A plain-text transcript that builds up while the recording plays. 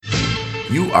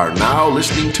You are now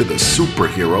listening to the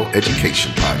Superhero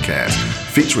Education Podcast,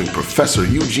 featuring Professor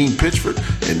Eugene Pitchford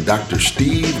and Dr.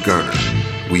 Steve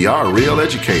Gerner. We are real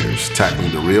educators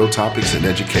tackling the real topics in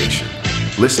education.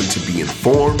 Listen to be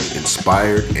informed,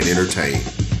 inspired, and entertained.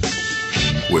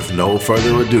 With no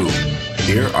further ado,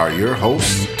 here are your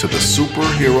hosts to the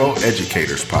Superhero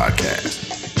Educators Podcast.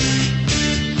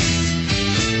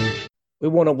 We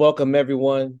want to welcome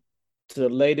everyone to the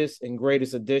latest and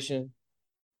greatest edition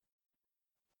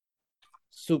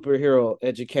Superhero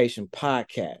Education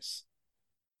Podcast.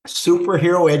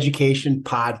 Superhero Education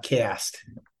Podcast.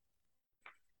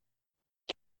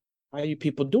 How are you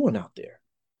people doing out there?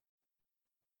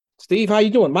 Steve, how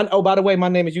you doing? By the way, my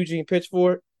name is Eugene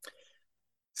Pitchford.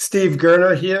 Steve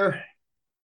Gerner here.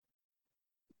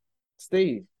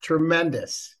 Steve.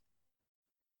 Tremendous.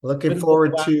 Looking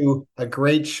forward to a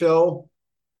great show.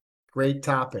 Great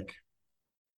topic.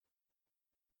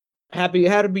 Happy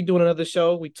to be doing another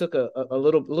show. We took a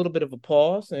little bit of a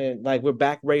pause, and we're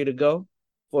back ready to go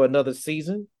for another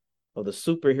season of the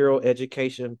Superhero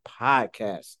Education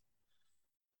Podcast.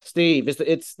 Steve,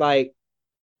 it's like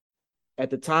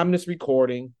at the time of this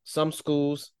recording, some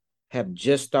schools have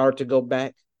just started to go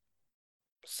back.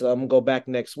 Some go back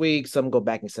next week. Some go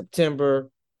back in September.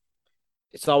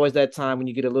 It's always that time when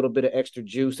you get a little bit of extra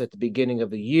juice at the beginning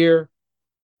of the year.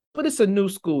 But it's a new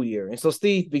school year. And so,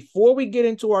 Steve, before we get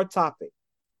into our topic,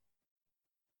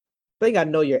 I think I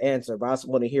know your answer, but I just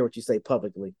want to hear what you say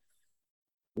publicly.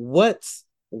 What's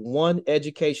one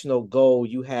educational goal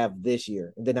you have this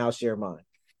year? And then I'll share mine.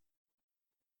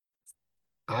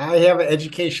 I have an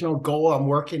educational goal. I'm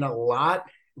working a lot,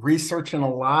 researching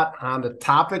a lot on the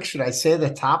topic. Should I say the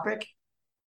topic?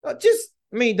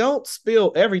 Don't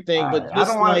spill everything, but just I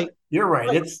don't want. You're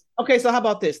right. It's okay. So how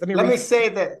about this? Let me say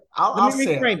that. I'll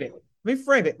say it.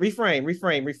 Reframe it.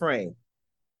 Reframe.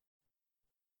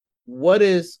 What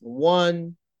is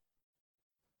one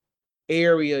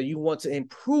area you want to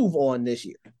improve on this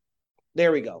year?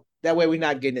 There we go. That way we're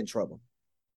not getting in trouble.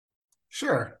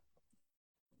 Sure.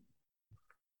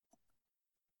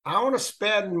 I want to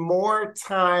spend more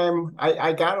time.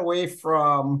 I got away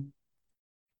from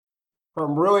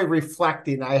really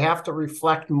reflecting. I have to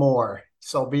reflect more.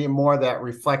 So being more that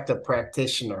reflective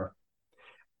practitioner.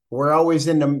 We're always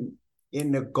in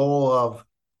the goal of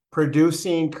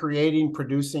producing, creating,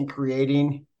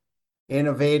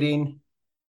 innovating,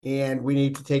 and we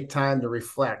need to take time to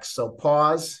reflect. So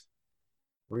pause,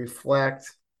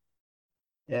 reflect,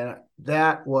 and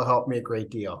that will help me a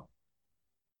great deal.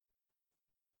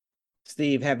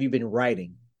 Steve, have you been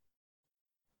writing?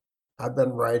 I've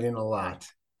been writing a lot.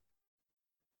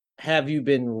 Have you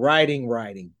been writing?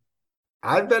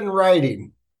 I've been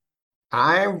writing.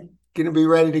 I'm going to be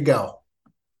ready to go.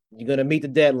 You're going to meet the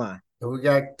deadline. We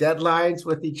got deadlines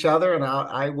with each other, and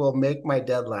I will make my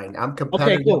deadline. I'm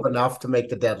competitive enough to make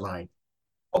the deadline.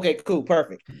 Okay, cool,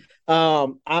 perfect. I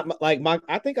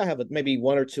think I have maybe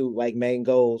one or two main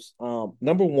goals.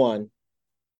 Number one,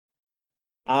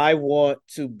 I want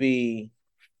to be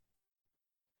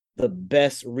the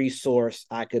best resource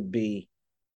I could be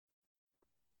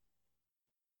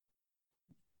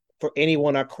for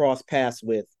anyone I cross paths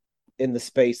with in the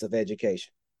space of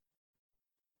education.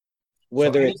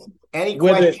 Whether it's any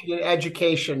question in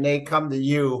education, they come to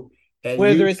you, and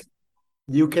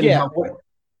you can help with.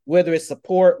 Whether it's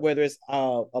support, whether it's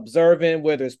observing,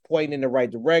 whether it's pointing in the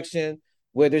right direction,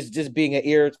 whether it's just being an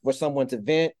ear for someone to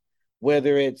vent,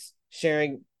 whether it's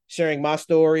sharing my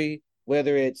story,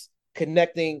 whether it's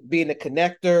connecting, being a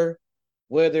connector,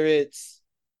 whether it's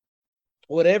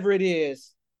whatever it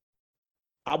is,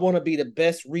 I want to be the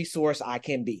best resource I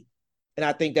can be. And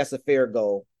I think that's a fair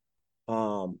goal.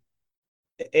 And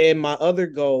my other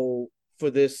goal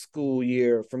for this school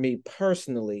year, for me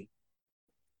personally,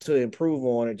 to improve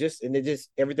on it,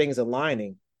 everything's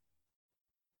aligning.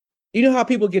 You know how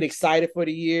people get excited for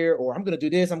the year, or I'm going to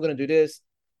do this.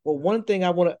 Well, one thing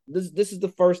I want to, this is the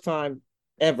first time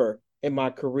ever in my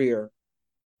career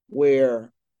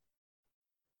where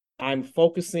I'm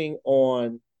focusing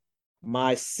on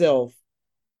myself,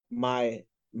 my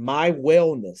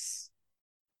wellness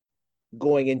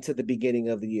going into the beginning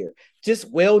of the year.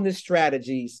 Just wellness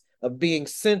strategies of being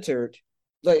centered,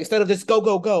 instead of just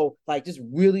go, just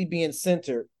really being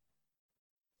centered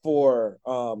for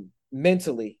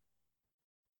mentally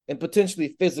and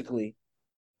potentially physically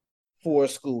for a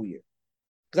school year.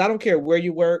 Because I don't care where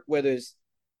you work, whether it's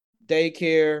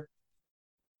daycare,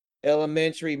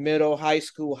 elementary, middle, high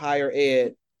school, higher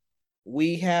ed,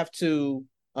 we have to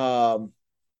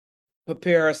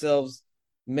prepare ourselves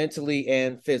mentally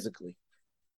and physically.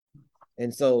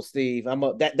 And so, Steve,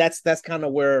 that's kind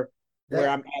of where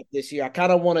I'm at this year. I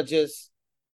kind of want to just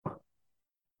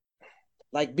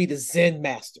like be the Zen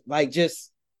master. Like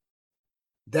just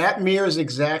that mirrors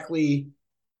exactly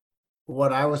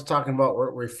what I was talking about with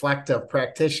reflective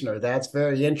practitioner. That's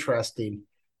very interesting.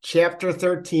 Chapter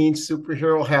 13,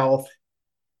 Superhero Health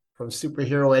from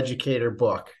Superhero Educator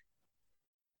book.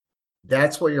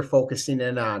 That's what you're focusing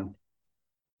in on.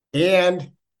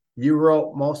 And you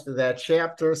wrote most of that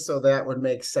chapter, so that would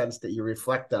make sense that you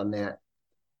reflect on that.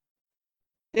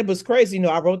 it was crazy.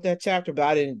 I wrote that chapter,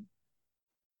 but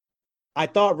I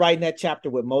thought writing that chapter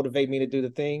would motivate me to do the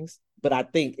things, but I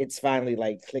think it's finally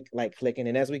like clicking.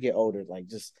 And as we get older, like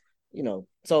just,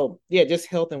 so yeah, just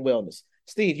health and wellness.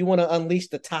 Steve, you want to unleash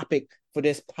the topic for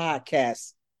this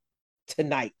podcast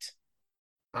tonight?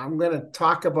 I'm going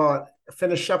to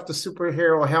finish up the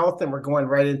superhero health, and we're going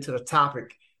right into the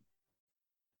topic.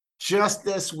 Just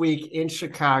this week in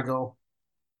Chicago,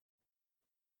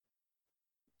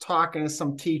 talking to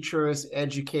some teachers,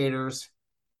 educators,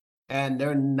 and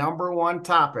their number one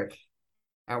topic,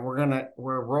 and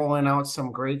we're rolling out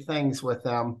some great things with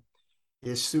them,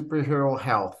 is superhero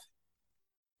health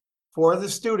for the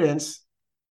students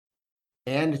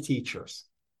and the teachers.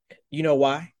 You know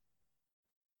why?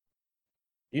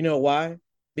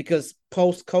 Because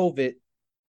post-COVID,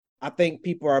 I think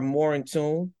people are more in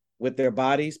tune with their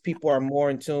bodies. People are more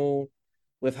in tune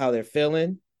with how they're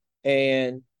feeling.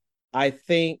 And I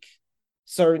think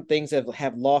certain things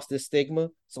have lost this stigma.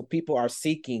 So people are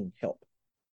seeking help.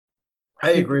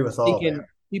 I agree with all that.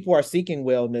 People are seeking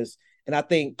wellness. And I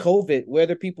think COVID,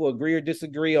 whether people agree or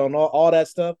disagree on all that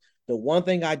stuff, the one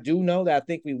thing I do know that I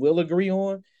think we will agree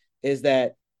on is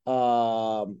that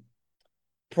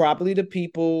probably the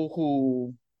people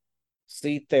who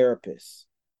see therapists,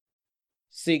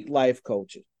 seek life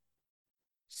coaches,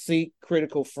 seek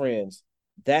critical friends,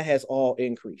 that has all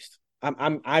increased.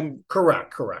 I'm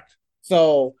correct.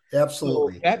 So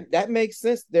absolutely, so that makes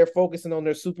sense. They're focusing on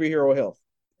their superhero health.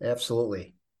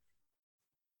 Absolutely.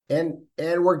 And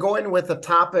we're going with a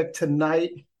topic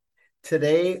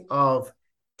today of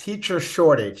teacher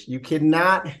shortage. You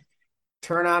cannot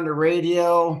turn on the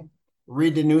radio,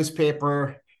 read the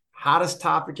newspaper. Hottest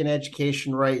topic in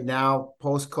education right now,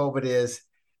 post-COVID, is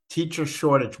teacher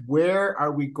shortage. Where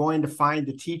are we going to find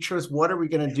the teachers? What are we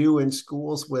going to do in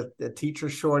schools with the teacher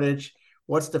shortage?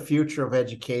 What's the future of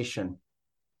education?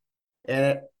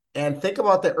 And think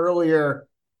about the earlier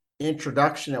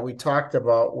introduction that we talked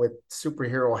about with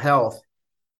superhero health.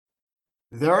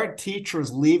 There are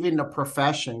teachers leaving the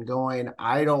profession going,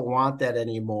 I don't want that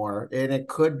anymore. And it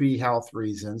could be health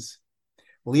reasons,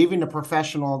 leaving the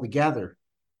profession altogether.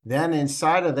 Then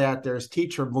inside of that, there's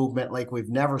teacher movement like we've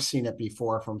never seen it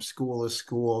before, from school to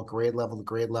school, grade level to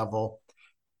grade level.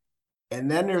 And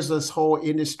then there's this whole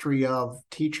industry of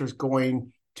teachers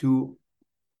going to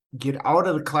get out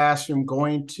of the classroom,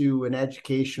 going to an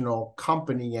educational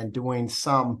company and doing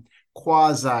some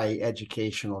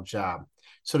quasi-educational job.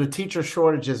 So the teacher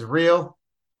shortage is real.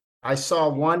 I saw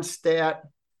one stat,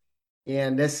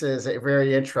 and this is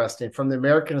very interesting, from the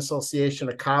American Association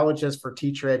of Colleges for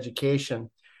Teacher Education.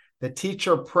 The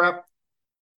teacher prep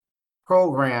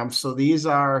programs, so these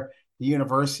are the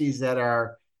universities that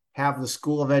have the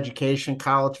School of Education,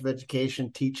 College of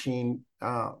Education, teaching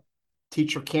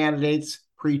teacher candidates,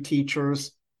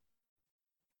 pre-teachers.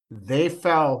 They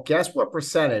fell, guess what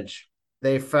percentage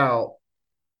they fell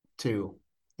to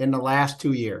in the last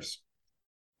 2 years?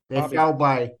 They fell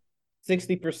by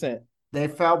 60%. They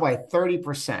fell by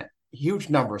 30%. Huge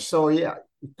number. So yeah,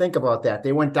 think about that.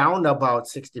 They went down to about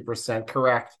 60%,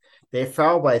 correct? They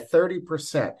fell by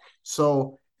 30%.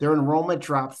 So their enrollment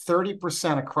dropped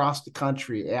 30% across the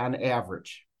country on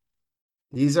average.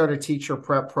 These are the teacher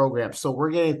prep programs. So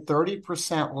we're getting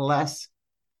 30% less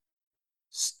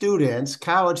students,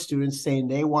 college students, saying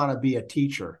they want to be a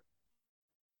teacher.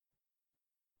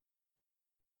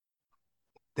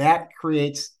 That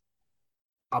creates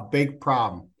a big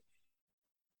problem.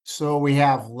 So we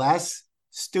have less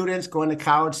students going to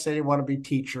college saying they want to be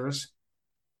teachers.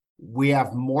 We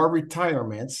have more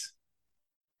retirements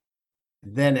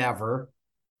than ever,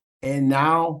 and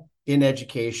now in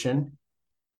education.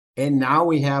 And now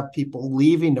we have people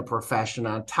leaving the profession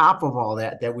on top of all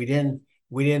that we didn't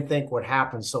think would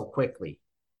happen so quickly.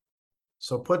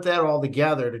 So put that all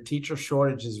together, the teacher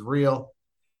shortage is real.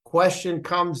 Question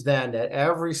comes then that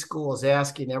every school is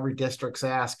asking, every district's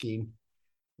asking,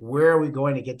 where are we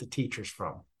going to get the teachers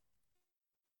from?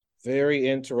 Very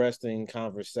interesting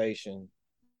conversation.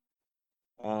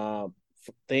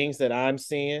 Things that I'm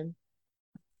seeing,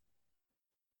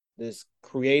 this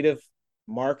creative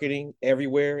marketing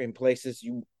everywhere in places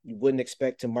you wouldn't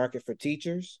expect to market for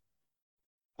teachers.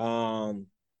 In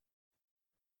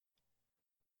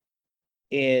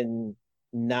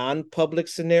non-public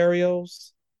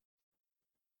scenarios,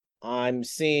 I'm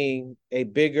seeing a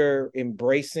bigger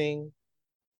embracing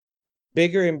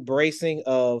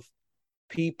of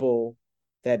people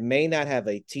that may not have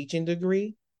a teaching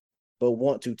degree but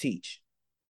want to teach,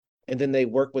 and then they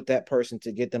work with that person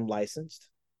to get them licensed.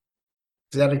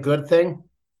 Is that a good thing?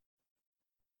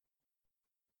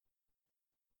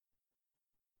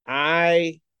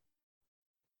 I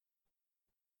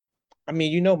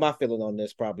mean, you know my feeling on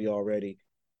this probably already.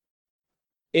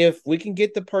 If we can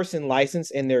get the person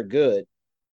licensed and they're good,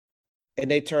 and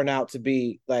they turn out to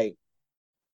be like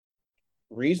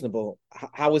reasonable,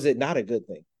 how is it not a good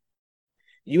thing?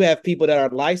 You have people that are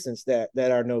licensed that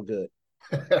are no good.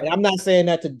 And I'm not saying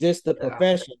that to diss the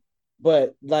profession,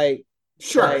 but like,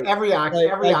 sure, like, every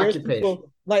occupation.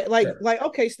 People, like,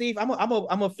 okay, Steve, I'm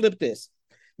gonna flip this.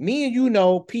 Me and you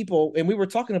know people, and we were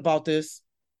talking about this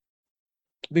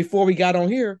before we got on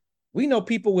here. We know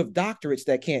people with doctorates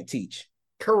that can't teach.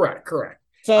 Correct.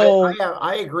 So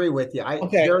I agree with you.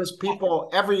 Okay. There's people,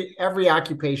 every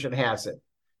occupation has it,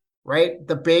 right?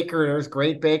 The baker, there's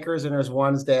great bakers, and there's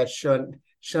ones that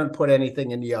shouldn't put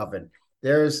anything in the oven.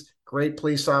 There's great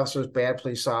police officers, bad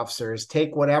police officers.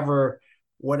 Take whatever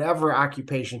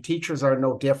occupation. Teachers are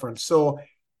no different. So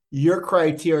your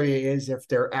criteria is if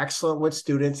they're excellent with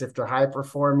students, if they're high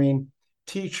performing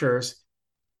teachers,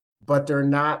 but they're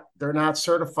not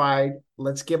certified.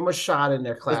 Let's give them a shot in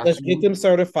their class. Let's get them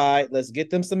certified. Let's get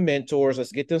them some mentors.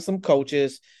 Let's get them some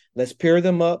coaches. Let's pair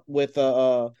them up with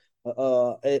a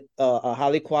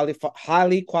highly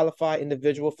qualified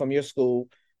individual from your school,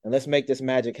 and let's make this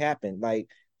magic happen. Like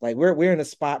we're in a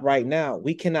spot right now.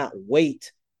 We cannot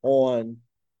wait on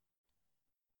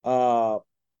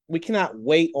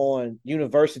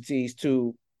universities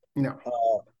to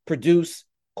produce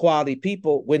quality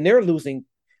people when they're losing,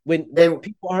 when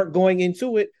people aren't going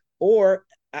into it, or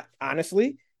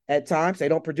honestly, at times they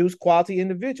don't produce quality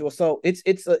individuals. So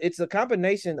it's a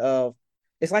combination of,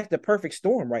 it's like the perfect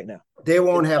storm right now. They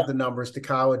won't have the numbers to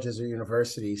colleges or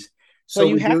universities. So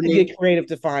you have to get creative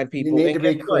to find people. You need to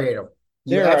be creative.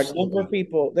 There are a number of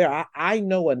people there. I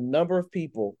know a number of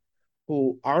people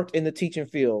who aren't in the teaching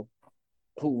field,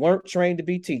 who weren't trained to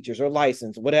be teachers or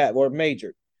licensed, or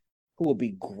majored, who will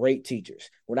be great teachers.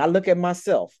 When I look at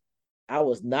myself, I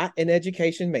was not an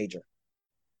education major.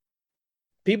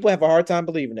 People have a hard time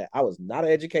believing that. I was not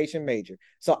an education major.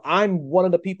 So I'm one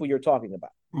of the people you're talking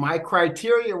about. My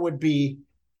criteria would be,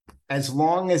 as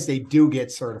long as they do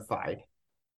get certified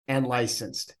and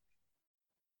licensed.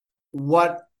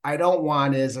 What I don't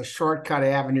want is a shortcut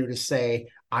avenue to say,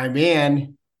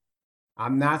 I'm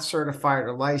not certified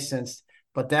or licensed,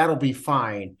 but that'll be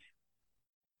fine.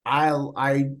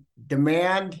 I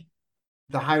demand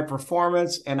the high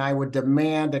performance, and I would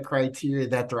demand the criteria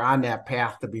that they're on that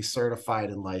path to be certified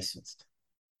and licensed.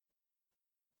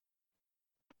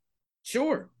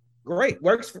 Sure. Great.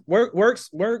 Works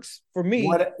for me.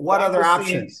 What other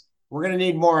options? We're going to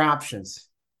need more options.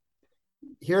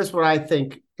 Here's what I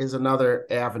think is another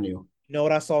avenue. You know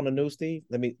what I saw on the news, Steve?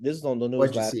 This is on the news.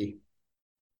 What'd you see?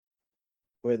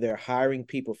 Where they're hiring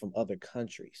people from other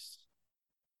countries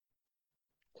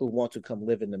who want to come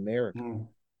live in America,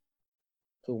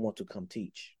 who want to come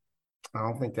teach. I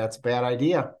don't think that's a bad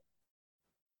idea.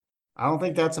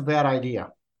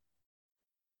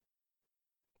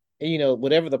 And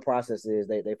whatever the process is,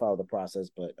 they follow the process,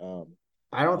 but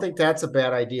I don't think that's a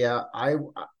bad idea.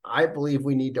 I believe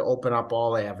we need to open up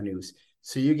all avenues.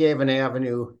 So you gave an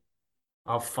avenue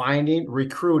of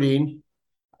recruiting.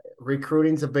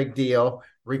 Recruiting's a big deal.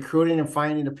 Recruiting and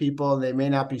finding the people, and they may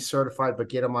not be certified, but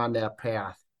get them on that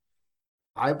path.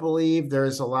 I believe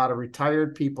there's a lot of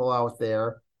retired people out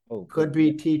there. Could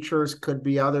be teachers, could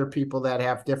be other people that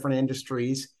have different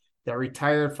industries that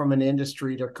retired from an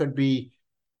industry. There could be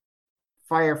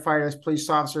firefighters, police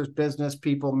officers, business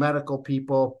people, medical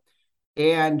people,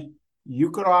 and you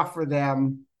could offer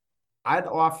them, I'd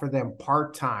offer them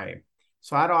part-time.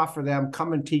 So I'd offer them,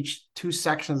 come and teach 2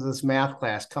 sections of this math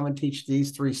class, come and teach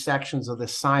these 3 sections of the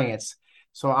science.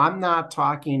 So I'm not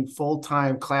talking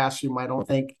full-time classroom. I don't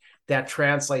think that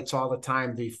translates all the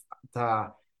time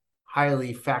to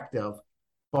highly effective,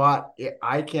 but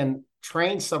I can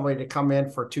train somebody to come in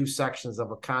for 2 sections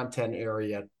of a content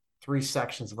area, 3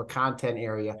 sections of a content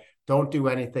area. Don't do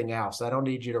anything else. I don't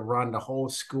need you to run the whole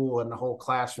school and the whole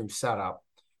classroom setup.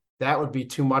 That would be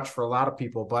too much for a lot of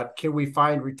people, but can we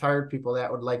find retired people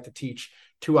that would like to teach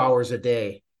 2 hours a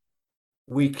day?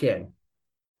 We can.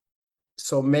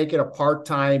 So make it a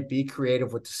part-time, be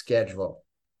creative with the schedule.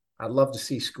 I'd love to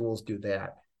see schools do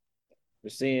that. We're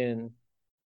seeing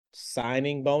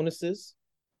signing bonuses.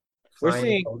 We're Signing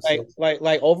seeing bonuses.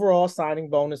 like overall signing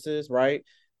bonuses, right?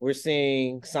 We're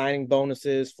seeing signing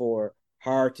bonuses for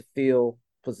hard to fill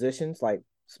positions like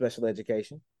special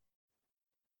education,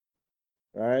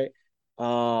 right?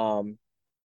 Um,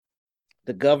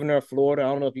 the governor of Florida, I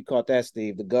don't know if you caught that,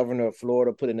 Steve. The governor of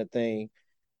Florida put in a thing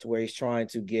to where he's trying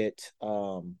to get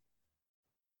I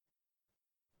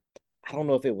don't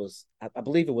know if it was I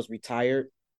believe it was retired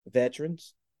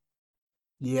veterans.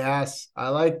 Yes, I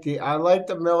like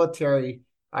the military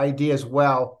idea as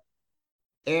well.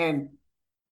 And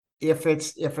if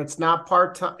it's not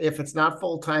part-time, if it's not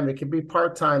full-time, it can be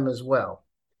part-time as well.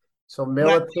 So But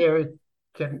military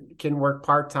can work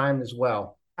part-time as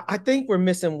well. I think we're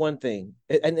missing one thing,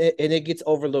 and it gets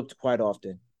overlooked quite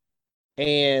often.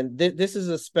 And this is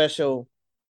a special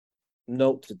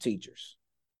note to teachers.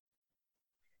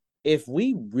 If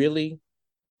we really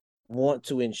want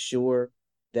to ensure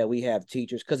that we have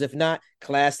teachers, because if not,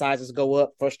 class sizes go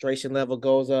up, frustration level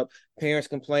goes up, parents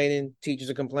complaining, teachers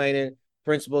are complaining,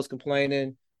 principals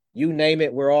complaining, you name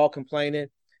it, we're all complaining.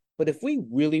 But if we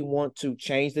really want to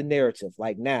change the narrative,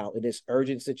 like now in this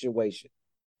urgent situation,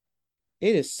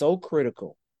 it is so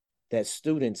critical that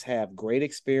students have great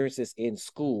experiences in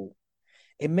school.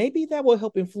 And maybe that will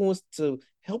help influence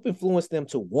them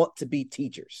to want to be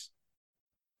teachers.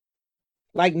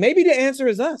 Like maybe the answer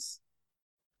is us.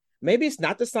 Maybe it's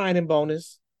not the signing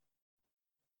bonus.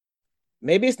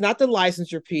 Maybe it's not the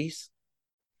licensure piece.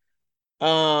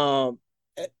 Um,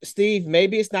 Steve,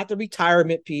 maybe it's not the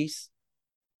retirement piece.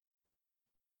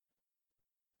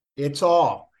 It's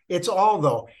all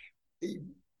though.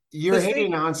 You're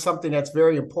hitting on something that's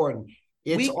very important.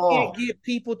 It's We can't all. get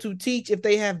people to teach if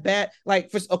they have bad,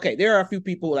 like, okay, there are a few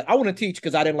people like, I want to teach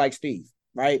because I didn't like Steve,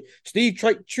 right? Steve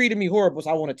treated me horrible, so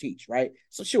I want to teach, right?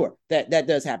 So sure, that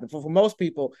does happen. For most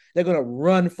people, they're going to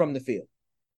run from the field.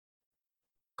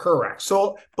 Correct.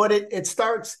 So, but it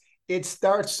starts.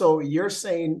 So you're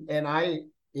saying, and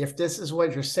if this is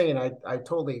what you're saying, I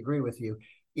totally agree with you.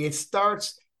 It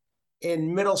starts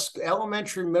in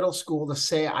elementary, middle school to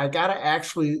say, I got to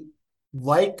actually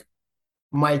like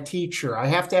my teacher. I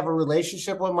have to have a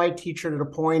relationship with my teacher to the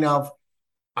point of,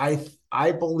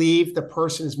 I believe the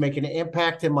person is making an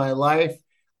impact in my life.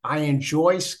 I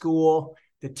enjoy school.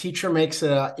 The teacher makes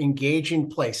it an engaging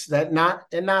place.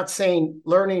 Not saying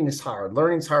learning is hard.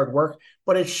 Learning's hard work,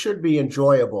 but it should be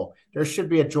enjoyable. There should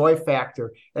be a joy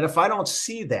factor. And if I don't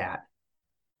see that,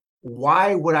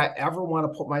 why would I ever want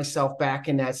to put myself back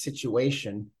in that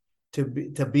situation to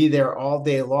be there all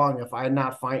day long if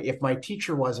my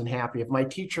teacher wasn't happy, if my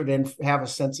teacher didn't have a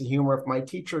sense of humor, if my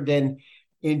teacher didn't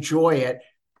enjoy it,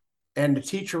 and the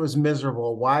teacher was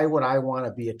miserable, why would I want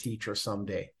to be a teacher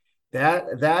someday?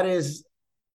 That is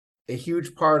a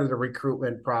huge part of the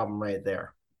recruitment problem right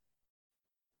there.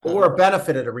 Or a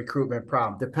benefit of the recruitment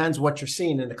problem. Depends what you're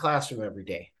seeing in the classroom every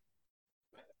day.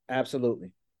 Absolutely.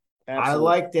 I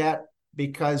like that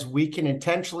because we can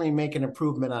intentionally make an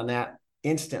improvement on that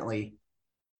instantly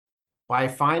by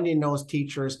finding those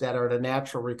teachers that are the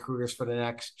natural recruiters for the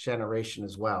next generation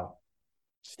as well.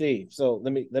 Steve, so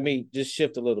let me just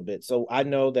shift a little bit. So I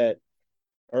know that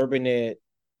urban ed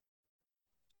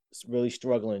is really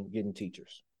struggling getting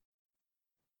teachers.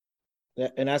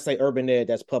 And I say urban ed,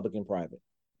 that's public and private.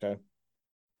 Okay.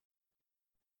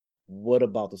 What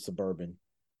about the suburban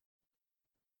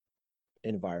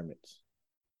environments?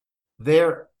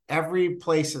 Every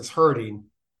place is hurting,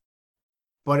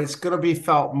 but it's going to be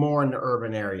felt more in the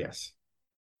urban areas.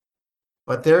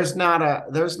 But there's not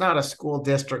a school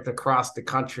district across the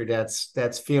country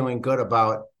that's feeling good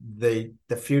about the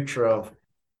future of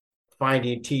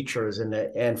finding teachers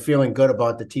and feeling good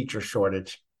about the teacher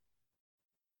shortage.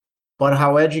 But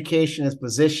how education is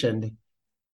positioned,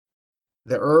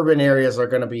 the urban areas are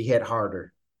going to be hit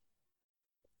harder.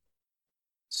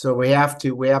 So we have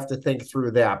to think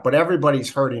through that. But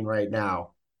everybody's hurting right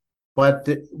now. But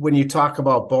when you talk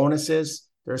about bonuses,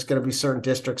 there's going to be certain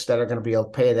districts that are going to be able to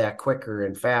pay that quicker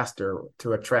and faster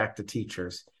to attract the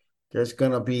teachers. There's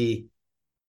going to be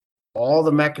all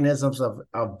the mechanisms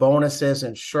of bonuses,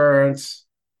 insurance,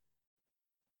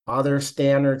 other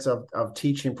standards of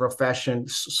teaching profession,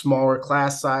 smaller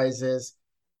class sizes,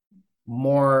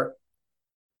 more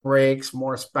breaks,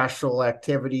 more special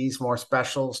activities, more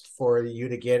specials for you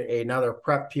to get another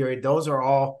prep period. Those are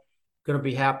all going to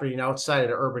be happening outside of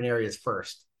the urban areas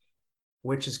first,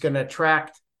 which is going to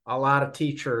attract a lot of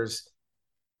teachers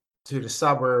to the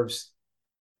suburbs,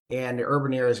 and the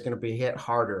urban area is going to be hit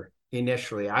harder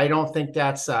initially. I don't think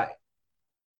that's an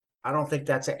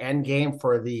end game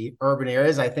for the urban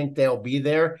areas. I think they'll be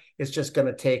there. It's just going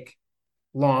to take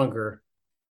longer.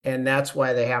 And that's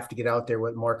why they have to get out there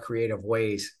with more creative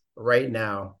ways right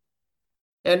now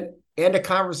And a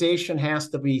conversation has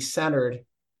to be centered,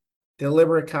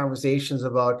 deliberate conversations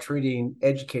about treating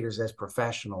educators as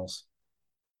professionals.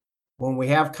 When we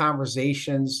have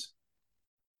conversations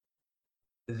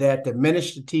that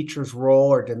diminish the teacher's role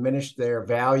or diminish their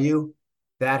value,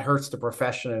 that hurts the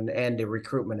profession and the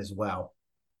recruitment as well.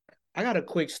 I got a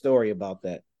quick story about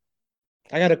that.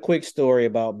 I got a quick story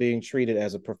about being treated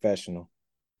as a professional.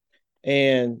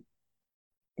 And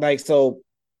so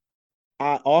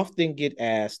I often get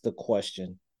asked the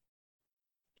question,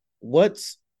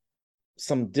 what's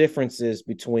some differences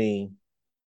between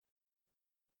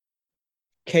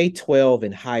K-12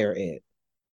 and higher ed?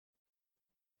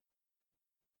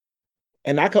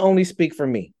 And I can only speak for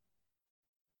me.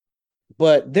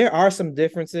 But there are some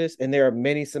differences and there are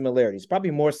many similarities,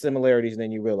 probably more similarities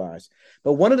than you realize.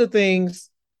 But one of the things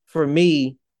for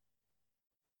me,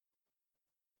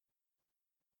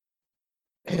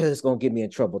 it's going to get me in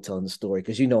trouble telling the story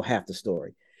because you know half the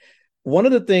story. One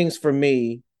of the things for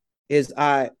me is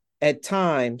at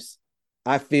times,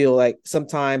 I feel like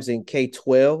sometimes in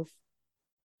K-12,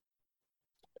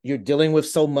 you're dealing with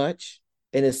so much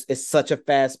and it's such a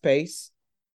fast pace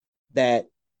that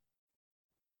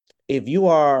if you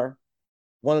are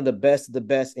one of the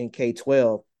best in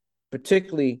K-12,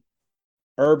 particularly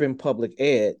urban public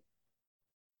ed,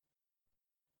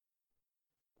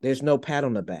 there's no pat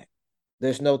on the back.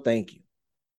 There's no thank you.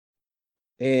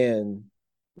 And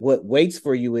what waits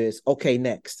for you is, okay,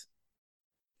 next.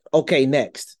 Okay,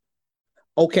 next.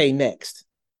 Okay, next.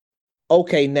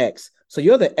 Okay, next. So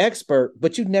you're the expert,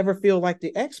 but you never feel like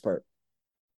the expert.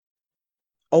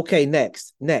 Okay,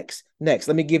 next.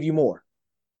 Let me give you more.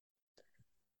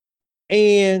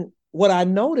 And what I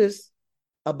noticed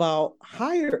about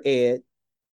higher ed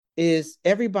is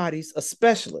everybody's a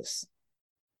specialist.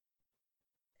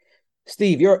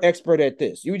 Steve, you're an expert at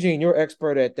this. Eugene, you're an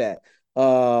expert at that.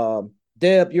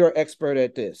 Deb, you're an expert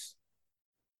at this.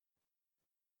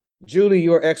 Julie,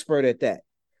 you're an expert at that.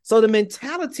 So the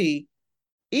mentality,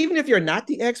 even if you're not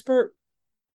the expert,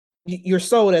 you're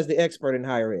sold as the expert in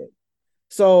higher ed.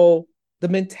 So the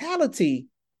mentality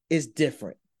is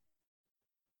different.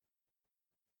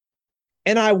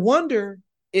 And I wonder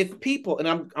if people, and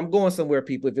I'm going somewhere,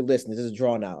 people, if you're listening, this is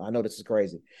drawn out. I know this is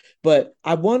crazy, but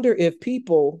I wonder if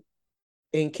people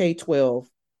in K-12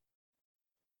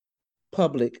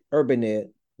 public urban ed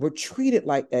were treated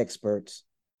like experts.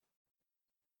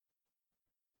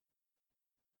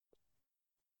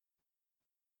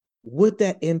 Would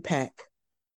that impact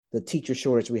the teacher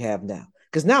shortage we have now?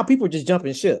 Because now people are just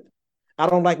jumping ship. I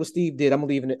don't like what Steve did. I'm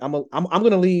leaving it. I'm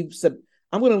going to leave.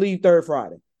 I'm going to leave third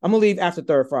Friday. I'm gonna leave after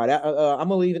third Friday. I'm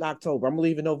gonna leave in October. I'm gonna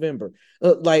leave in November.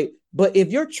 But if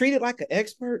you're treated like an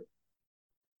expert,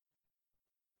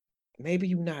 maybe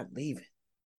you're not leaving.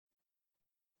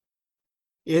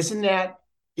 Isn't that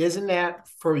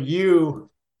for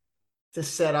you to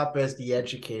set up as the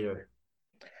educator?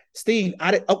 Steve,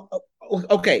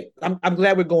 okay. I'm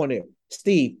glad we're going there.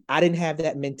 Steve, I didn't have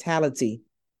that mentality.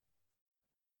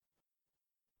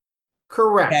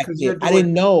 Correct. I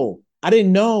didn't know. I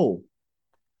didn't know.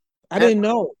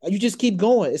 You just keep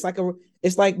going.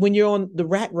 It's like when you're on the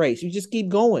rat race. You just keep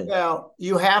going. Well,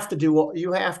 you have to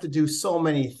do so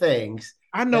many things.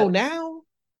 I know now.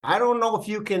 I don't know if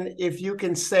you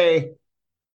can say,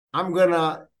 I'm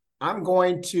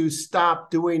going to stop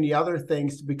doing the other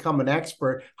things to become an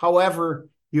expert. However,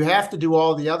 you have to do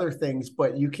all the other things,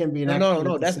 but you can be an expert.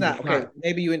 No, that's not okay.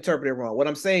 Maybe you interpret it wrong. What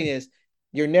I'm saying is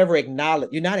you're never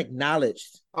acknowledged. You're not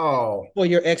acknowledged for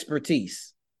your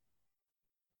expertise.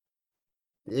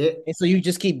 And so you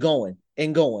just keep going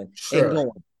and going and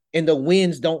going. And the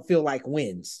wins don't feel like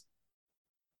wins.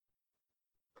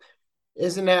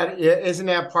 Isn't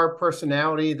that part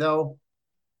personality though?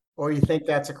 Or you think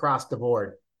that's across the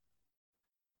board?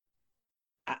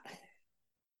 I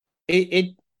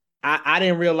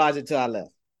didn't realize it till I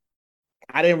left.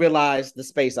 I didn't realize the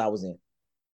space I was in.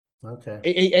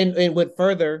 Okay. And went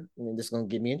further, and this is gonna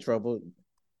get me in trouble.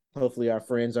 Hopefully our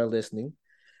friends are listening.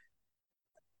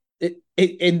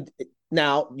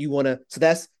 Now you want to, so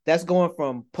that's going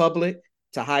from public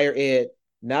to higher ed.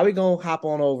 Now we're going to hop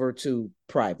on over to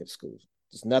private schools.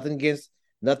 There's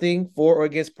nothing for or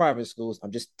against private schools.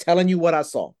 I'm just telling you what I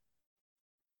saw.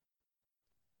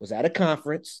 Was at a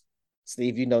conference.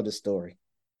 Steve, you know the story.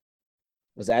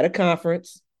 Was at a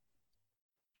conference,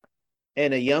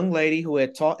 and a young lady who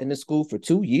had taught in the school for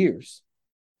 2 years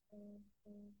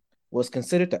was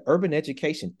considered the urban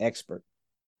education expert.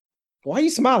 Why are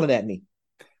you smiling at me?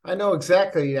 I know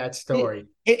exactly that story.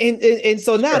 And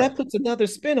so now that puts another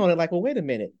spin on it. Like, well, wait a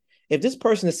minute. If this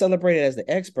person is celebrated as the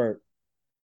expert,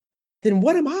 then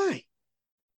what am I?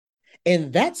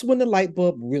 And that's when the light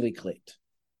bulb really clicked.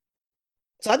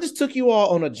 So I just took you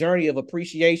all on a journey of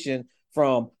appreciation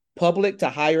from public to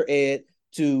higher ed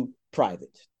to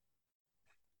private.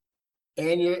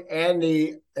 And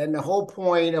the whole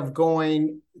point of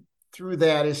going through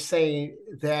that is saying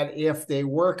that if they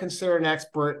were considered an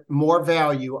expert, more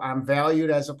value, I'm valued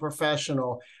as a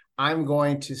professional, I'm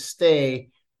going to stay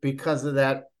because of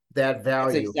that value.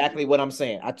 That's exactly what I'm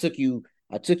saying. I took you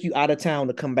out of town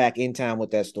to come back in town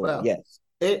with that story. Well, yes.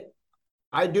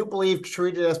 I do believe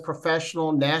treated as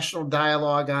professional, national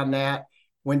dialogue on that.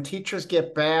 When teachers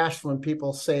get bashed, when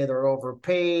people say they're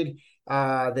overpaid,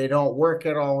 they don't work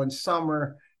at all in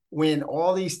summer, when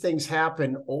all these things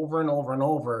happen over and over and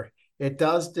over, it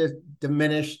does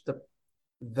diminish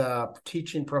the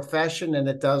teaching profession, and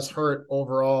it does hurt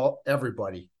overall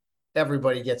everybody.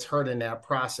 Everybody gets hurt in that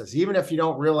process. Even if you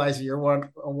don't realize that you're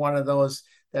one of those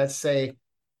that say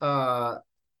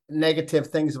negative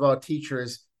things about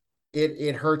teachers,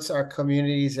 it hurts our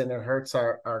communities and it hurts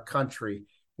our country.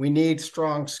 We need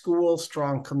strong schools,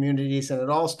 strong communities, and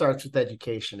it all starts with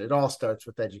education. It all starts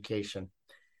with education.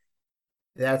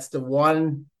 That's the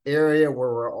one area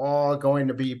where we're all going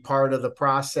to be part of the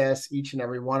process. Each and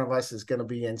every one of us is going to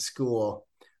be in school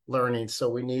learning. So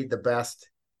we need the best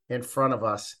in front of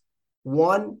us.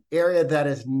 One area that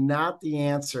is not the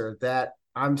answer that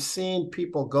I'm seeing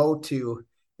people go to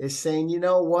is saying, you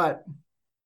know what,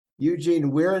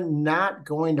 Eugene, we're not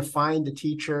going to find the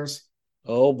teachers.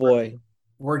 Oh, boy.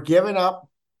 We're giving up.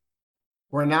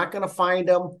 We're not going to find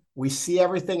them. We see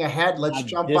everything ahead. Let's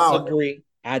jump out. Disagree.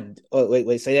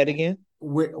 Wait, say that again.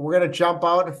 We're going to jump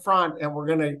out in front, and we're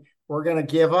going to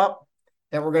give up,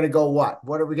 and we're going to go what?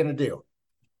 What are we going to do?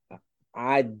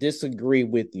 I disagree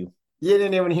with you. You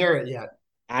didn't even hear it yet.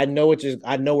 I know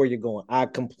where you're going. I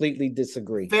completely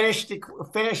disagree. Finish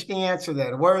the answer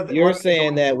then. You're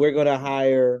saying that we're going to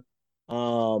hire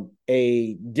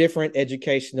a different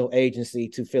educational agency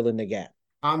to fill in the gap.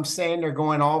 I'm saying they're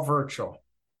going all virtual.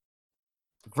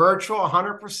 Virtual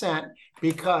 100%,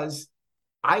 because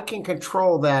I can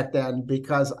control that then,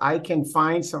 because I can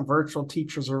find some virtual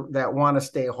teachers that want to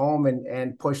stay home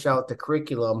and push out the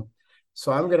curriculum.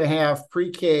 So I'm going to have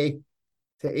pre-K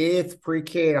to 8th,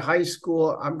 pre-K to high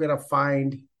school. I'm going to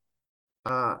find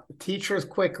teachers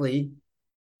quickly.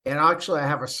 And actually, I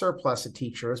have a surplus of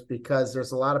teachers because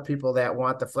there's a lot of people that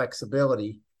want the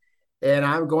flexibility. And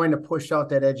I'm going to push out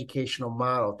that educational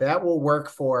model. That will work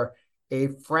for a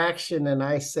fraction, and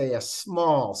I say a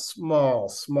small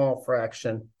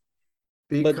fraction,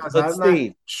 because I'm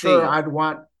not sure I'd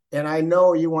want, and I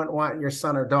know you wouldn't want your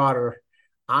son or daughter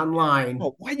online.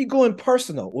 Oh, why are you going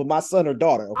personal with my son or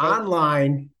daughter? Okay?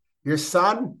 Online, your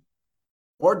son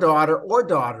or daughter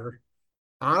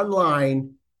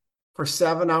online for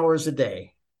 7 hours a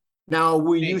day. Now,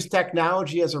 we use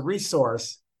technology as a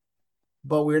resource,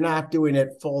 but we're not doing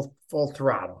it full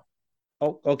throttle.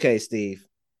 Oh, okay, Steve.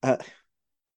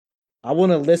 I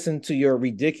want to listen to your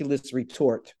ridiculous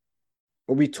retorts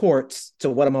to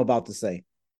what I'm about to say,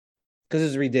 because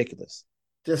it's ridiculous.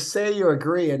 Just say you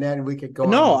agree, and then we could go.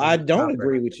 No, I don't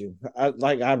agree with you.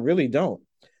 I really don't.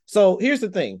 So here's the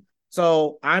thing.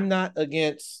 So I'm not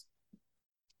against.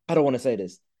 I don't want to say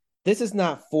this. This is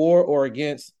not for or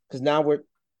against, because now we're.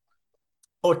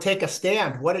 Oh, take a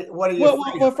stand. What are you?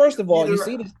 Well, first of all, you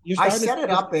see this. I set it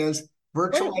up as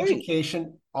virtual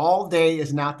education all day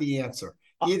is not the answer.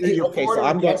 Either you for it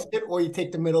or against it, or you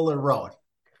take the middle of the road.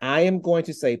 I am going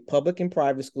to say public and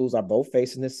private schools are both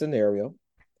facing this scenario.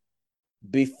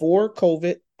 Before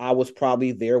COVID, I was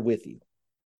probably there with you.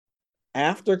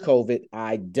 After COVID,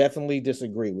 I definitely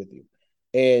disagree with you.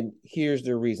 And here's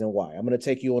the reason why. I'm going to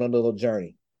take you on a little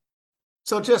journey.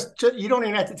 So just you don't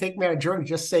even have to take me on a journey.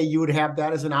 Just say you would have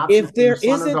that as an option. If there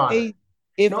isn't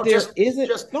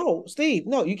no, Steve,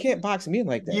 no, you can't box me in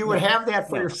like that. You would have that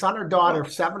for your son or daughter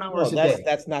 7 hours a day.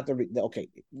 That's not okay.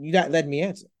 You not letting me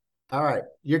answer. All right,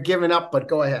 you're giving up, but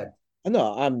go ahead.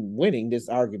 No, I'm winning this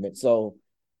argument. So,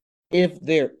 if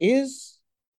there is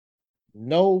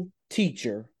no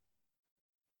teacher,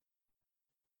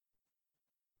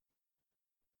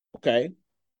 okay,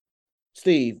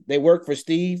 Steve, they work for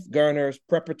Steve Gerner's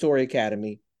Preparatory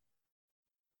Academy.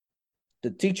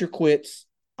 The teacher quits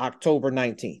October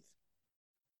 19th.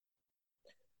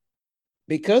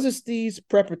 Because of Steve's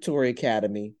Preparatory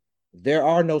Academy, there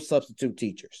are no substitute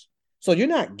teachers. So you're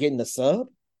not getting a sub.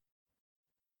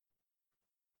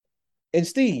 And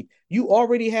Steve, you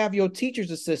already have your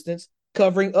teacher's assistants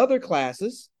covering other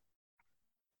classes.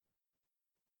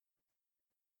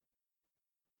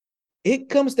 It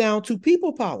comes down to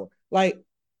people power.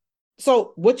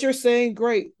 So what you're saying,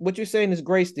 great. What you're saying is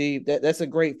great, Steve. That's a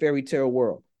great fairy tale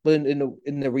world. But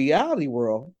in the reality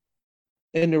world,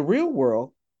 in the real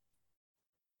world,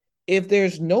 if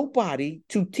there's nobody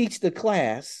to teach the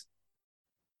class,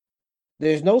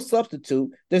 there's no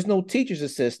substitute, there's no teacher's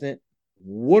assistant,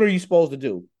 what are you supposed to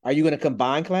do? Are you going to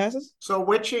combine classes? So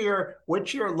which of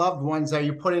your loved ones are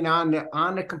you putting on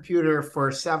the computer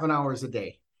for 7 hours a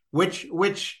day? Which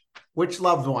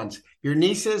loved ones? Your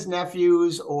nieces,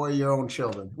 nephews, or your own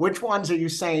children? Which ones are you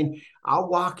saying, I'll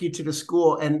walk you to the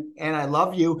school and I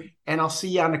love you and I'll see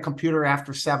you on the computer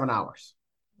after 7 hours?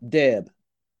 Deb.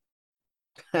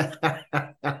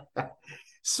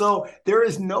 So there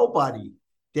is nobody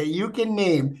that you can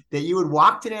name that you would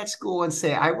walk to that school and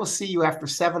say, I will see you after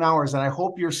 7 hours, and I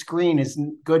hope your screen is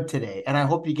good today, and I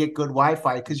hope you get good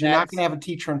Wi-Fi, because you're not going to have a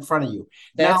teacher in front of you.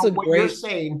 Now, what you're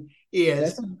saying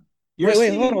is, hold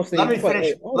on, Steve.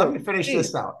 Let me finish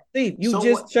this out. Steve, you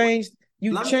changed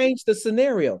the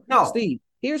scenario. No. Steve,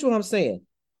 here's what I'm saying.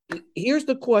 Here's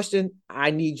the question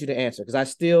I need you to answer, because I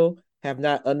still have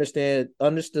not understood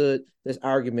this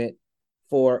argument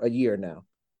for a year now.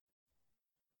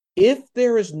 If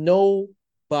there's no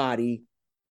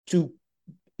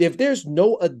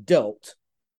adult,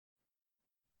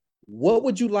 what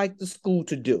would you like the school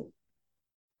to do?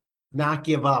 Not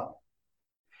give up.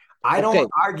 I don't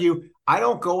argue. I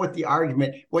don't go with the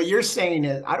argument. What you're saying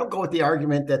is, I don't go with the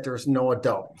argument that there's no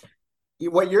adult.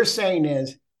 What you're saying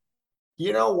is,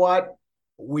 you know what?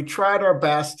 We tried our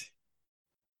best.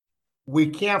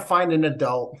 We can't find an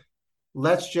adult.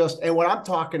 And what I'm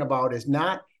talking about is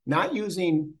not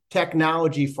using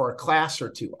technology for a class or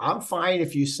two. I'm fine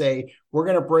if you say, we're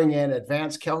going to bring in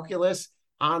advanced calculus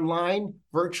online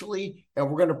virtually, and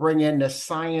we're going to bring in the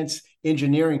science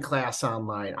engineering class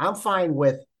online. I'm fine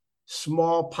with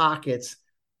small pockets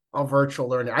of virtual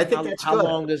learning. I think that's good. How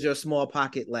long does your small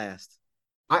pocket last?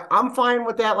 I'm fine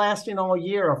with that lasting all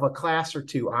year of a class or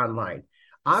two online.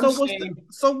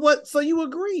 So you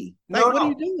agree? What are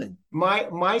you doing?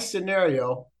 My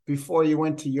scenario before you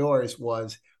went to yours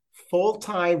was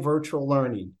full-time virtual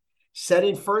learning,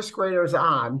 setting first graders,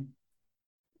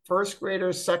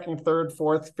 second, third,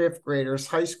 fourth, fifth graders,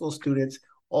 high school students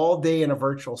all day in a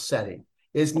virtual setting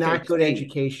is not good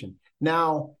education.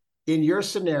 Now, in your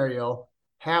scenario,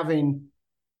 having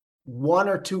 1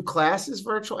 or 2 classes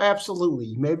virtual,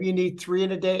 absolutely. Maybe you need 3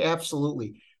 in a day,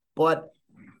 absolutely. But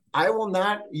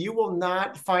you will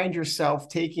not find yourself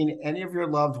taking any of your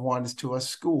loved ones to a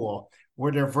school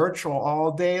where they're virtual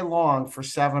all day long for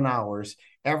 7 hours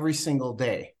every single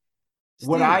day. Steve,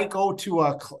 would I go to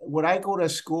a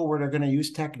school where they're going to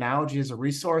use technology as a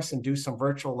resource and do some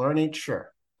virtual learning?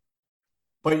 Sure.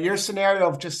 But your scenario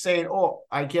of just saying, oh,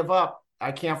 I give up,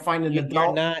 I can't find an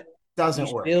adult,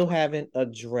 doesn't work. You still haven't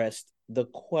addressed the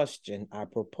question I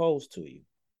proposed to you.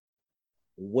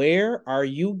 Where are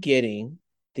you getting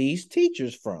these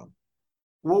teachers from?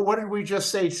 Well, what did we just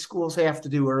say schools have to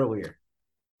do earlier?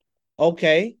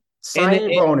 Okay.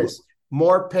 Signing bonus,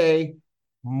 more pay,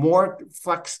 more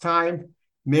flex time,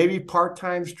 maybe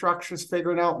part-time structures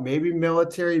figuring out, maybe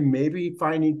military, maybe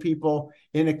finding people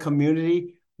in a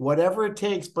community, whatever it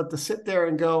takes, but to sit there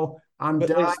and go, I'm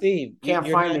done. Steve, can't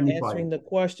you're find not anybody. Answering the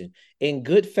question. In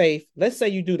good faith, let's say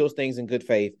you do those things in good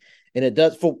faith, and it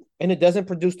doesn't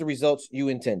produce the results you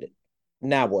intended.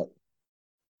 Now what?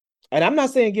 And I'm not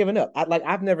saying giving up.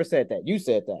 I've never said that. You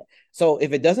said that. So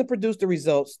if it doesn't produce the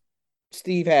results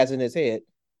Steve has in his head,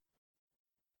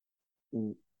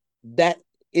 that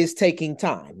is taking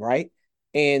time, right?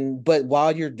 But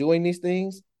while you're doing these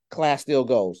things, class still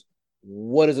goes.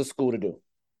 What is a school to do?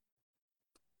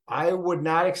 I would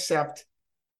not accept,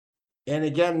 and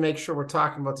again, make sure we're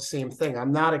talking about the same thing.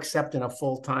 I'm not accepting a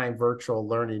full-time virtual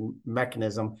learning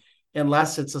mechanism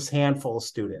unless it's a handful of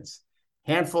students.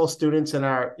 Handful of students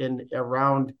are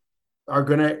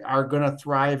gonna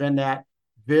thrive in that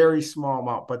very small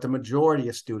amount, but the majority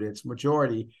of students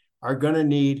are gonna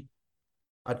need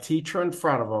a teacher in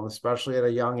front of them, especially at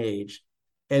a young age,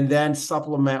 and then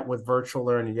supplement with virtual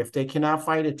learning. If they cannot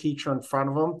find a teacher in front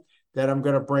of them, then I'm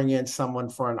going to bring in someone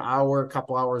for an hour, a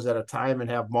couple hours at a time, and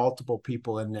have multiple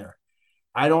people in there.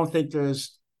 I don't think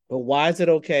there's. But why is it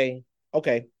okay?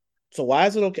 Okay, so why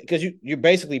is it okay? Because you're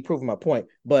basically proving my point.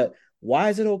 But why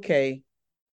is it okay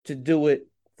to do it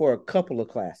for a couple of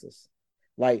classes?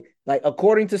 Like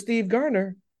according to Steve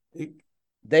Garner,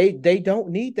 they don't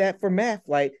need that for math.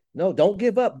 Like, no, don't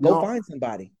give up. Go find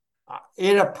somebody.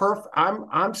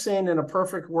 I'm saying in a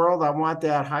perfect world, I want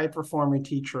that high performing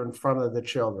teacher in front of the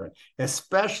children,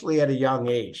 especially at a young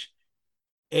age,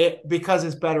 because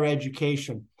it's better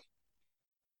education.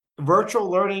 Virtual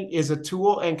learning is a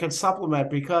tool and can supplement,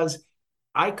 because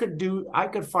I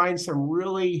could find some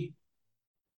really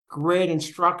great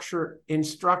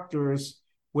instructors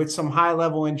with some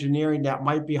high-level engineering that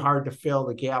might be hard to fill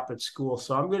the gap at school.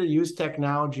 So I'm going to use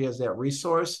technology as that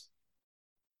resource.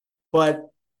 But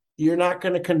you're not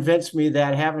going to convince me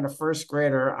that having a first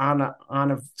grader on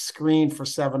a screen for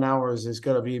 7 hours is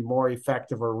going to be more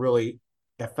effective or really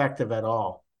effective at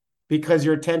all, because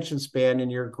your attention span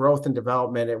and your growth and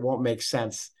development, it won't make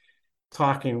sense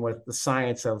talking with the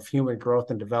science of human growth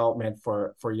and development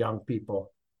for young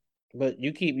people. But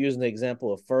you keep using the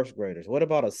example of first graders. What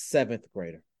about a seventh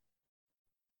grader?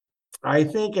 I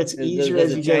think it's easier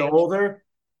as you get older.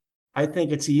 I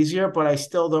think it's easier, but I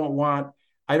still don't want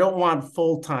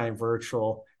full-time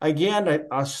virtual. Again,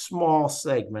 a small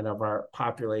segment of our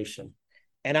population.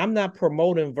 And I'm not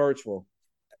promoting virtual.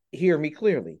 Hear me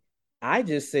clearly. I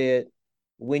just said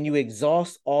when you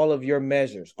exhaust all of your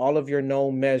measures, all of your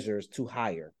known measures to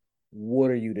hire,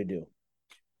 what are you to do?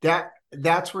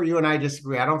 That's where you and I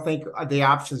disagree. I don't think the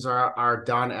options are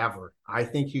done ever. I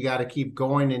think you got to keep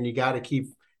going, and you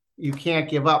can't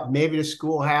give up. Maybe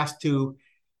the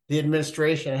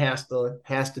administration has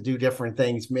to do different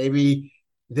things. Maybe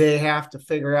they have to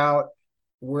figure out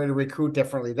where to recruit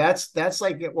differently. That's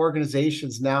like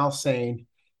organizations now saying,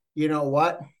 you know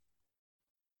what?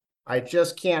 I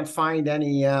just can't find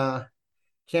any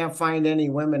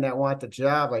women that want the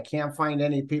job. I can't find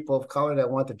any people of color that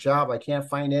want the job. I can't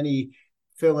find any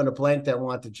fill in the blank that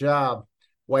want the job,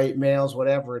 white males,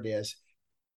 whatever it is.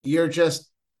 You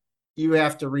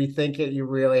have to rethink it. You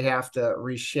really have to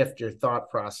reshift your thought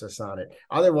process on it.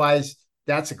 Otherwise,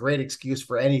 that's a great excuse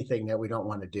for anything that we don't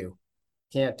want to do.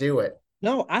 Can't do it.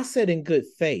 No, I said in good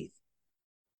faith.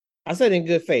 I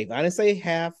didn't say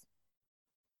half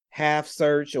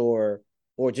search or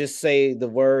just say the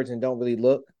words and don't really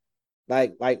look.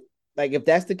 Like if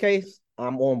that's the case,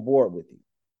 I'm on board with you.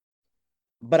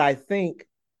 But I think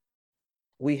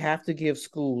we have to give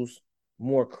schools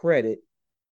more credit,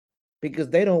 because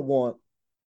they don't want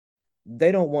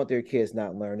their kids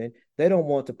not learning. They don't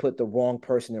want to put the wrong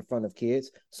person in front of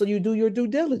kids. So you do your due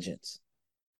diligence.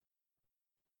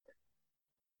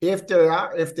 If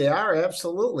they are,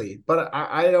 absolutely. But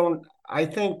I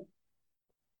think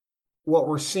what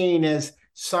we're seeing is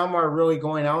some are really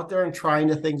going out there and trying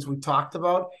the things we talked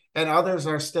about, and others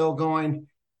are still going,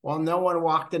 well, no one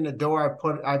walked in the door.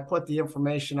 I put the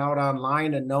information out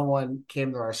online and no one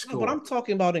came to our school. No, but I'm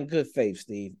talking about in good faith,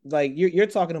 Steve. Like you're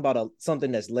talking about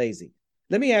something that's lazy.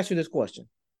 Let me ask you this question.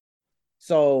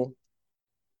 So,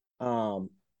 the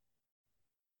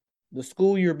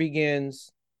school year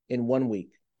begins in 1 week.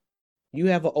 You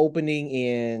have an opening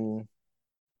in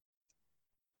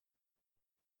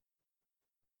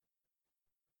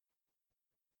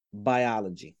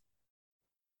biology.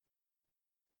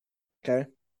 Okay.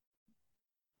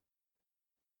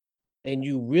 And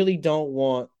you really don't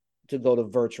want to go the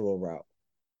virtual route.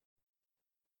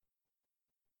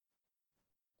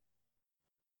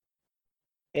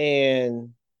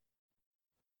 And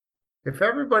if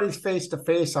everybody's face to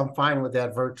face, I'm fine with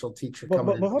that virtual teacher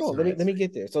coming. But hold on, let me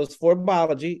get there. So it's for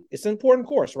biology. It's an important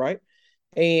course, right?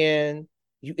 And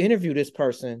you interview this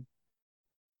person.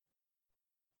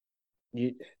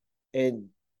 You're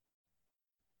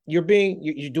doing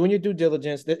your due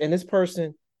diligence, and this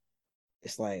person,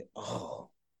 it's like,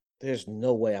 oh, there's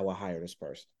no way I will hire this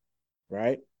person,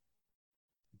 right?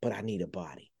 But I need a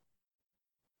body.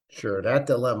 Sure, that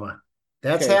dilemma.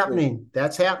 That's happening. Cool.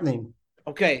 That's happening.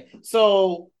 Okay,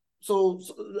 so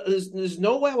there's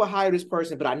no way I will hire this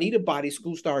person, but I need a body.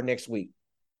 School start next week.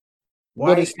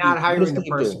 Why are you not hiring the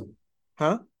person?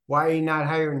 Huh? Why are you not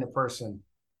hiring the person?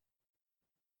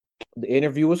 The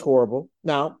interview was horrible.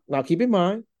 Now keep in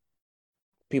mind,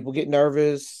 people get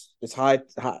nervous. It's high,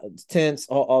 it's tense,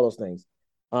 all those things.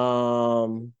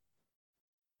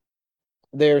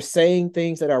 They're saying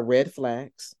things that are red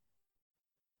flags.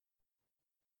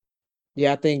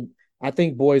 Yeah, I think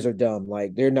boys are dumb.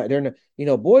 Like they're not,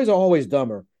 boys are always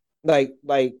dumber. Like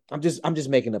I'm just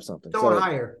making up something. Don't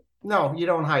hire. No, you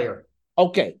don't hire.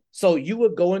 Okay. So you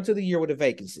would go into the year with a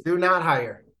vacancy. Do not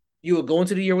hire. You would go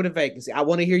into the year with a vacancy. I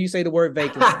want to hear you say the word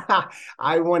vacancy.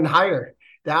 I wouldn't hire.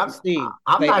 Steve,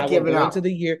 I'm not giving up. Into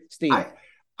the year, Steve.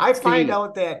 I find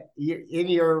out that in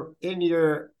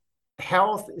your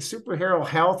health superhero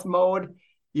health mode,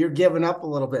 you're giving up a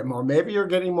little bit more. Maybe you're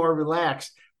getting more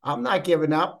relaxed. I'm not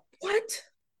giving up. What?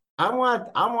 I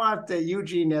want the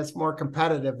Eugene that's more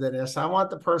competitive than this. I want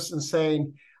the person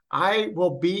saying, I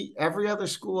will beat every other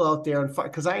school out there, and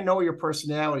because I know your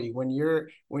personality. When you're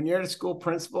the school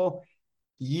principal,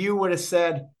 you would have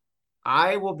said,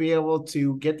 I will be able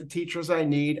to get the teachers I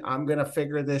need. I'm going to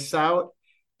figure this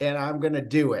and I'm going to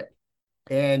do it.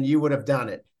 And you would have done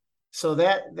it. So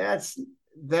that's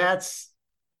that's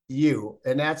you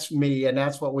and that's me, and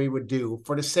that's what we would do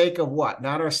for the sake of what?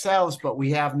 Not ourselves, but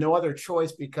we have no other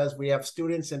choice because we have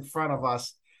students in front of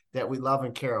us that we love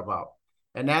and care about.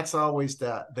 And that's always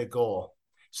the goal.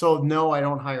 So no, I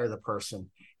don't hire the person.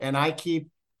 And I keep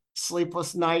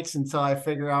sleepless nights until I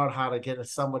figure out how to get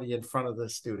somebody in front of the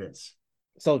students.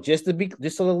 So just so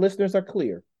the listeners are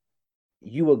clear,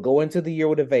 you will go into the year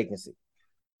with a vacancy.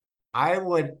 I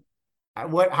would.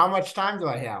 How much time do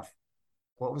I have?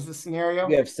 What was the scenario?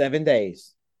 You have 7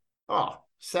 days. Oh,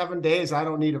 7 days. I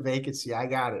don't need a vacancy. I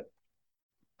got it.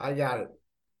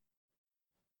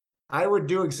 I would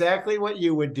do exactly what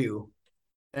you would do,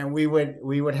 and we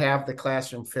would have the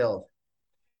classroom filled.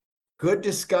 Good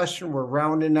discussion. We're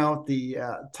rounding out the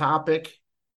topic.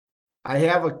 I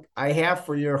have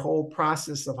for your whole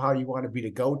process of how you want to be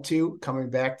the go-to, coming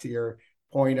back to your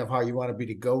point of how you want to be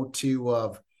the go-to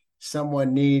of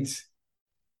someone needs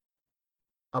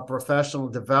a professional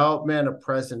development, a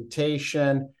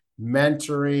presentation,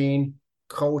 mentoring,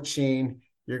 coaching.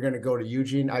 You're going to go to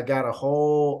Eugene. I got a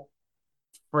whole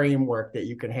framework that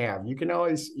you can have.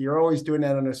 You're always doing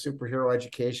that under Superhero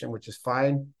Education, which is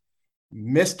fine.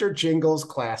 Mr. Jingles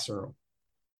Classroom.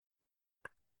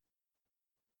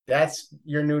 That's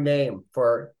your new name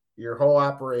for your whole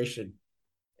operation.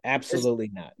 Absolutely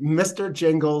not. Mr.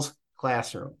 Jingles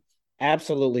Classroom.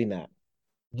 Absolutely not.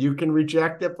 You can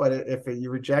reject it, but if you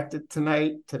reject it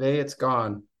today, it's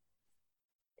gone.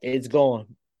 It's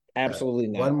gone. Absolutely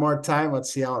not. One more time.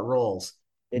 Let's see how it rolls.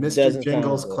 It Mr.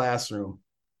 Jingles Classroom.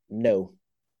 No.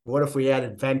 What if we add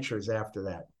adventures after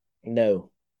that?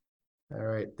 No. All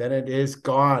right. Then it is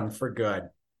gone for good.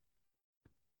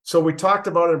 So we talked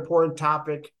about an important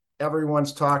topic.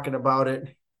 Everyone's talking about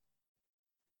it.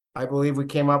 I believe we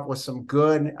came up with some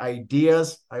good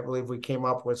ideas. I believe we came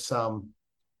up with some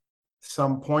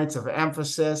points of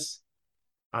emphasis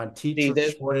on teacher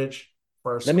shortage.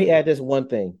 Let me add this one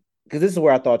thing, because this is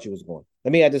where I thought you was going.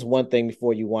 Let me add this one thing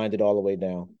before you wind it all the way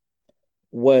down.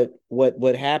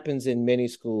 What happens in many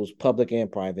schools, public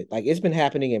and private, like it's been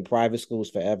happening in private schools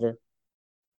forever,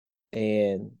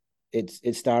 and it's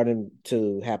starting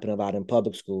to happen a lot in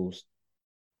public schools.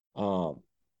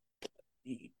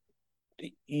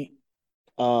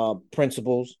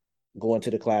 Principals go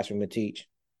into the classroom and teach.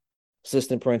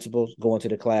 Assistant principals go into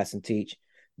the class and teach.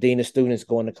 Dean of students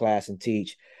go into class and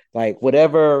teach. Like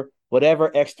whatever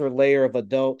extra layer of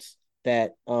adults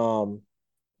that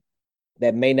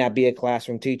may not be a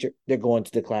classroom teacher, they're going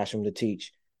to the classroom to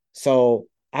teach. So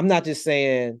I'm not just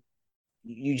saying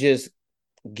you just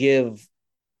give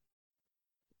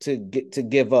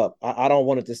up. I don't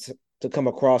want it to come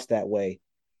across that way.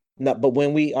 No, but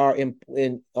when we are in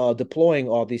deploying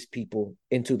all these people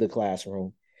into the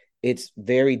classroom, it's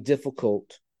very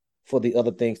difficult for the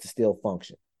other things to still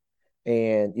function.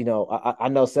 And, I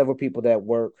know several people that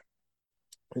work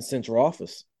in central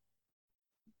office,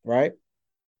 right?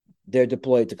 They're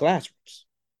deployed to classrooms.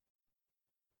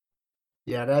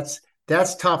 Yeah,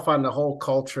 that's tough on the whole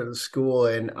culture of the school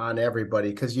and on everybody,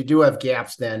 because you do have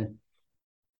gaps then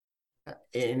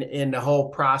in the whole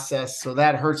process. So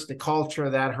that hurts the culture,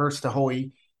 that hurts the whole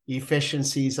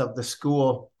efficiencies of the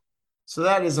school. So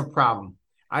that is a problem.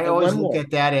 I always look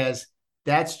at that as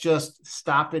that's just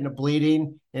stopping the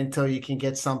bleeding until you can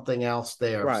get something else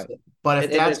there. Right. But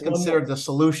if that's considered the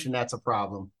solution, that's a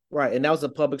problem. Right. And that was a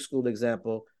public school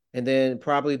example. And then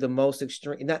probably the most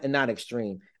extreme, not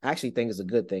extreme, I actually think is a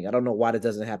good thing. I don't know why that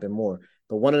doesn't happen more.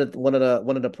 But one of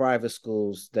the private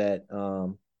schools that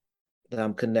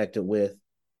I'm connected with,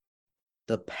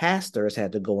 the pastors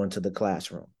had to go into the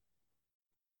classroom.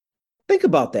 Think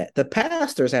about that. The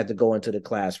pastors had to go into the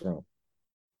classroom.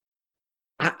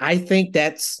 I think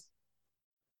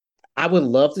I would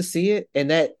love to see it,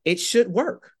 and that it should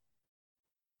work.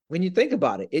 When you think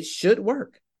about it, it should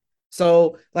work.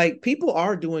 So like people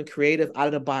are doing creative out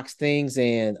of the box things,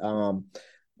 and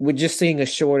we're just seeing a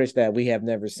shortage that we have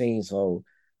never seen. So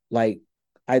like,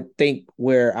 I think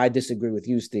where I disagree with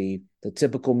you, Steve, the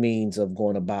typical means of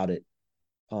going about it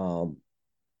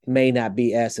may not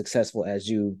be as successful as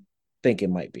you think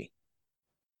it might be.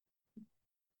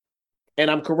 And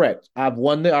I'm correct. I've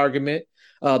won the argument.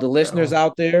 The listeners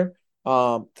out there,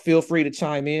 feel free to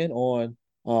chime in on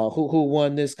who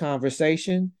won this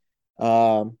conversation.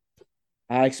 I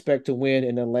expect to win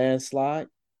in a landslide.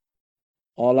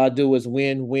 All I do is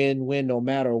win, no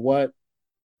matter what.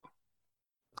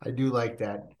 I do like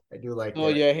that. Throw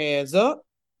your hands up.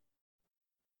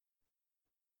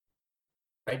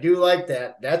 I do like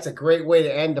that. That's a great way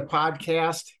to end the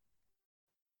podcast.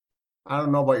 I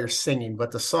don't know about your singing, but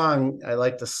the song, I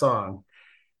like the song.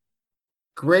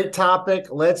 Great topic.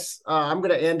 I'm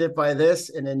going to end it by this,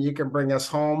 and then you can bring us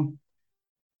home.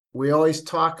 We always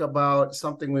talk about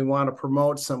something we want to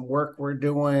promote, some work we're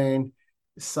doing,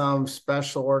 some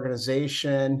special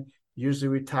organization. Usually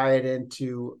we tie it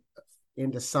into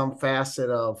some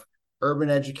facet of urban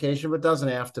education, but it doesn't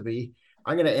have to be.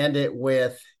 I'm going to end it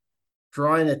with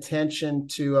drawing attention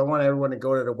to, I want everyone to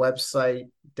go to the website,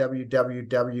 www.cuem,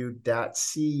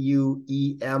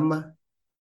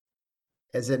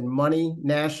 as in money,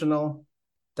 national.org.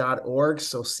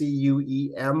 So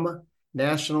CUEM,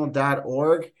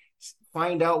 national.org.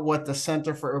 Find out what the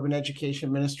Center for Urban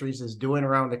Education Ministries is doing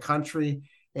around the country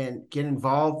and get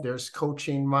involved. There's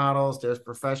coaching models, there's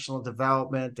professional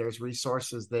development, there's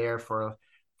resources there for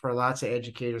lots of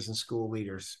educators and school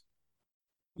leaders.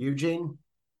 Eugene?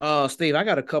 Steve, I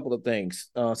got a couple of things.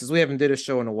 Since we haven't did a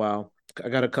show in a while, I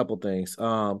got a couple of things.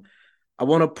 I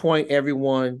want to point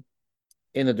everyone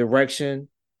in the direction.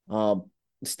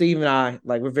 Steve and I,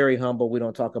 we're very humble. We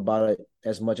don't talk about it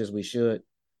as much as we should.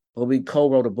 But we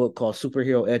co-wrote a book called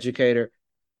Superhero Educator.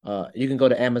 You can go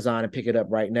to Amazon and pick it up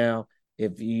right now.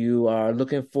 If you are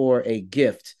looking for a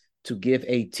gift to give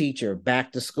a teacher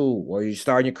back to school, or you're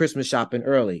starting your Christmas shopping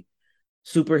early,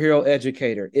 Superhero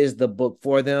Educator is the book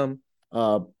for them.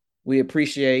 We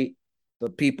appreciate the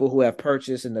people who have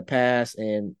purchased in the past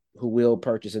and who will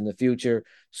purchase in the future.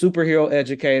 Superhero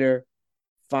Educator,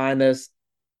 find us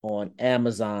on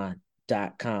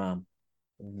Amazon.com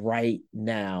right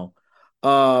now.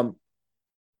 One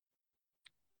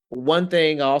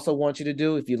thing I also want you to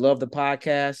do, if you love the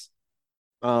podcast,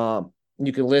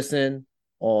 you can listen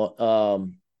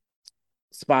on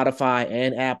Spotify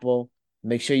and Apple.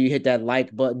 Make sure you hit that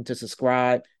like button to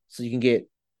subscribe so you can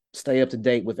stay up to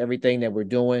date with everything that we're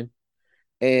doing.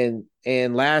 And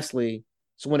lastly,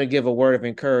 just want to give a word of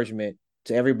encouragement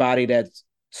to everybody that's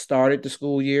started the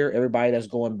school year, everybody that's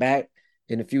going back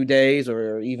in a few days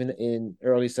or even in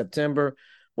early September.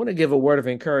 Want to give a word of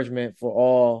encouragement for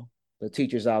all the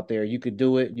teachers out there. You could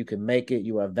do it. You can make it.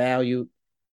 You are valued.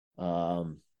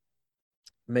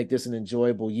 Make this an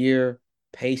enjoyable year.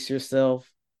 Pace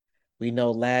yourself. We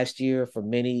know last year for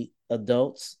many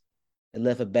adults, it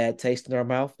left a bad taste in our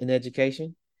mouth in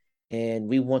education. And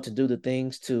we want to do the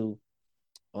things to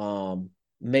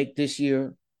make this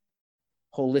year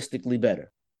holistically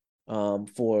better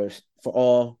for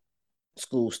all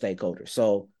school stakeholders.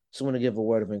 So just want to give a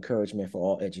word of encouragement for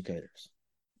all educators.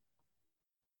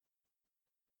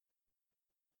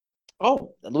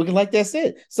 Oh, looking like that's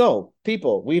it. So,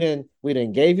 people, we done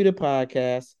gave you the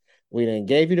podcast. We done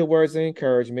gave you the words of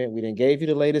encouragement. We done gave you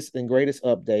the latest and greatest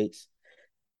updates.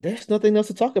 There's nothing else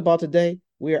to talk about today.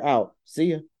 We are out. See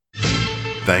ya.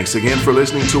 Thanks again for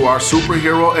listening to our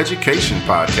Superhero Education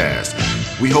Podcast.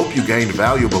 We hope you gained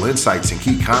valuable insights and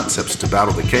key concepts to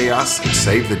battle the chaos and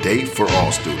save the day for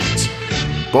all students.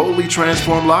 Boldly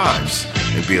transform lives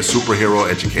and be a superhero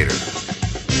educator.